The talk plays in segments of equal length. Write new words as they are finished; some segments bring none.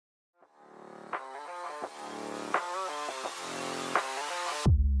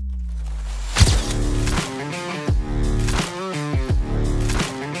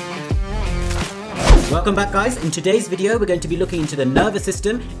Welcome back guys. In today's video we're going to be looking into the nervous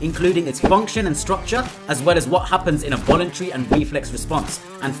system, including its function and structure, as well as what happens in a voluntary and reflex response.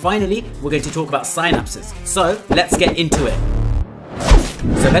 And finally, we're going to talk about synapses. So let's get into it.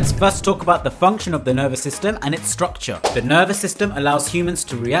 So let's first talk about the function of the nervous system and its structure. The nervous system allows humans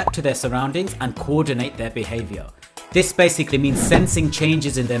to react to their surroundings and coordinate their behavior. This basically means sensing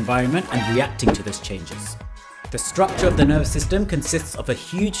changes in the environment and reacting to those changes. The structure of the nervous system consists of a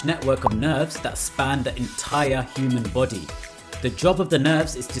huge network of nerves that span the entire human body. The job of the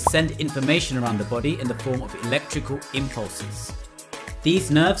nerves is to send information around the body in the form of electrical impulses. These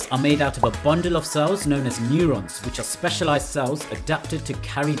nerves are made out of a bundle of cells known as neurons, which are specialized cells adapted to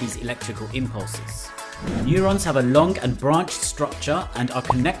carry these electrical impulses. Neurons have a long and branched structure and are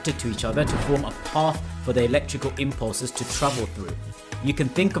connected to each other to form a path for the electrical impulses to travel through. You can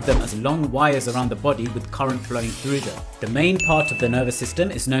think of them as long wires around the body with current flowing through them. The main part of the nervous system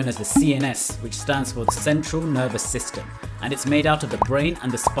is known as the CNS, which stands for the Central Nervous System, and it's made out of the brain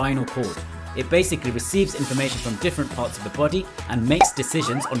and the spinal cord. It basically receives information from different parts of the body and makes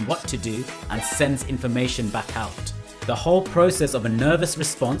decisions on what to do and sends information back out. The whole process of a nervous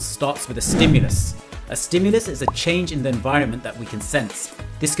response starts with a stimulus. A stimulus is a change in the environment that we can sense.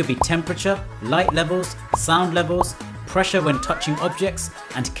 This could be temperature, light levels, sound levels, pressure when touching objects,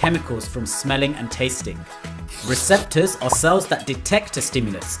 and chemicals from smelling and tasting. Receptors are cells that detect a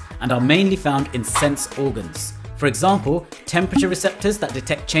stimulus and are mainly found in sense organs. For example, temperature receptors that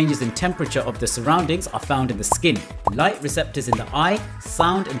detect changes in temperature of the surroundings are found in the skin, light receptors in the eye,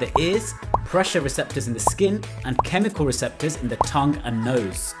 sound in the ears, pressure receptors in the skin, and chemical receptors in the tongue and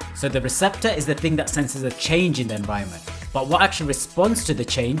nose. So the receptor is the thing that senses a change in the environment, but what actually responds to the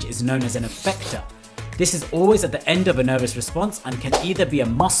change is known as an effector. This is always at the end of a nervous response and can either be a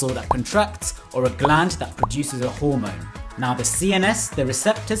muscle that contracts or a gland that produces a hormone. Now the CNS, the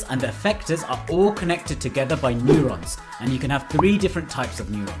receptors and the effectors are all connected together by neurons, and you can have three different types of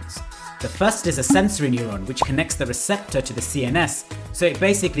neurons. The first is a sensory neuron, which connects the receptor to the CNS, so it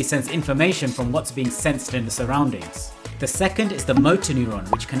basically sends information from what's being sensed in the surroundings. The second is the motor neuron,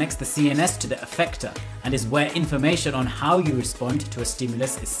 which connects the CNS to the effector and is where information on how you respond to a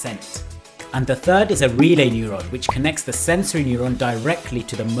stimulus is sent. And the third is a relay neuron, which connects the sensory neuron directly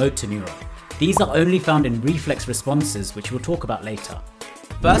to the motor neuron. These are only found in reflex responses, which we'll talk about later.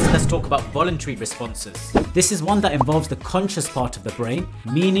 First, let's talk about voluntary responses. This is one that involves the conscious part of the brain,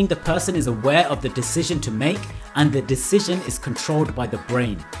 meaning the person is aware of the decision to make and the decision is controlled by the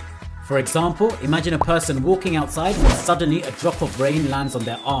brain. For example, imagine a person walking outside when suddenly a drop of rain lands on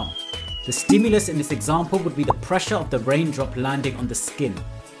their arm. The stimulus in this example would be the pressure of the raindrop landing on the skin.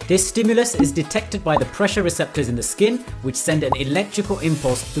 This stimulus is detected by the pressure receptors in the skin, which send an electrical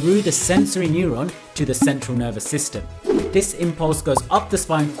impulse through the sensory neuron to the central nervous system. This impulse goes up the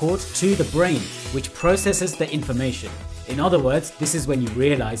spinal cord to the brain, which processes the information. In other words, this is when you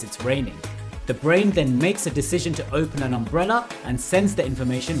realize it's raining. The brain then makes a decision to open an umbrella and sends the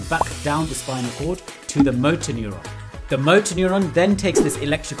information back down the spinal cord to the motor neuron. The motor neuron then takes this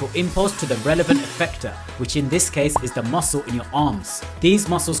electrical impulse to the relevant effector, which in this case is the muscle in your arms. These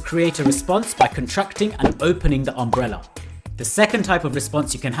muscles create a response by contracting and opening the umbrella. The second type of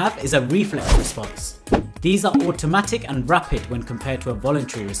response you can have is a reflex response. These are automatic and rapid when compared to a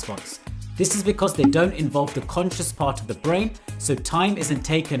voluntary response. This is because they don't involve the conscious part of the brain, so time isn't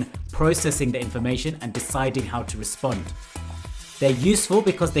taken processing the information and deciding how to respond. They're useful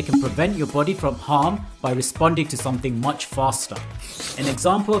because they can prevent your body from harm by responding to something much faster. An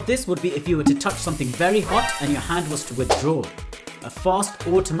example of this would be if you were to touch something very hot and your hand was to withdraw. A fast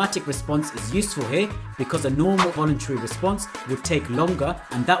automatic response is useful here because a normal voluntary response would take longer,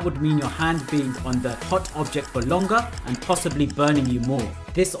 and that would mean your hand being on the hot object for longer and possibly burning you more.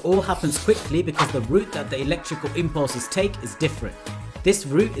 This all happens quickly because the route that the electrical impulses take is different. This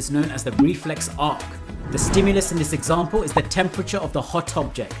route is known as the reflex arc. The stimulus in this example is the temperature of the hot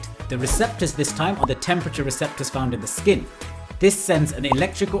object. The receptors this time are the temperature receptors found in the skin. This sends an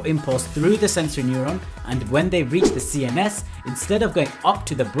electrical impulse through the sensory neuron, and when they reach the CNS, instead of going up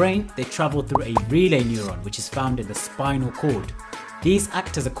to the brain, they travel through a relay neuron, which is found in the spinal cord. These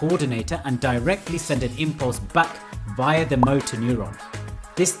act as a coordinator and directly send an impulse back via the motor neuron.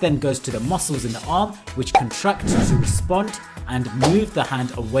 This then goes to the muscles in the arm, which contract to respond and move the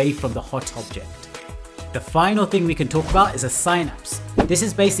hand away from the hot object. The final thing we can talk about is a synapse. This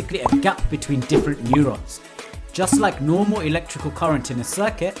is basically a gap between different neurons. Just like normal electrical current in a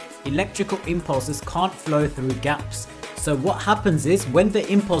circuit, electrical impulses can't flow through gaps. So what happens is when the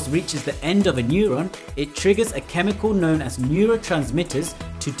impulse reaches the end of a neuron, it triggers a chemical known as neurotransmitters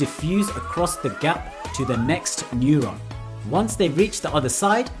to diffuse across the gap to the next neuron. Once they reach the other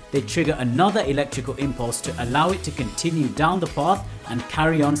side, they trigger another electrical impulse to allow it to continue down the path and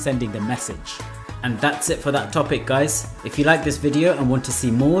carry on sending the message. And that's it for that topic, guys. If you like this video and want to see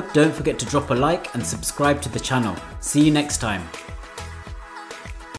more, don't forget to drop a like and subscribe to the channel. See you next time.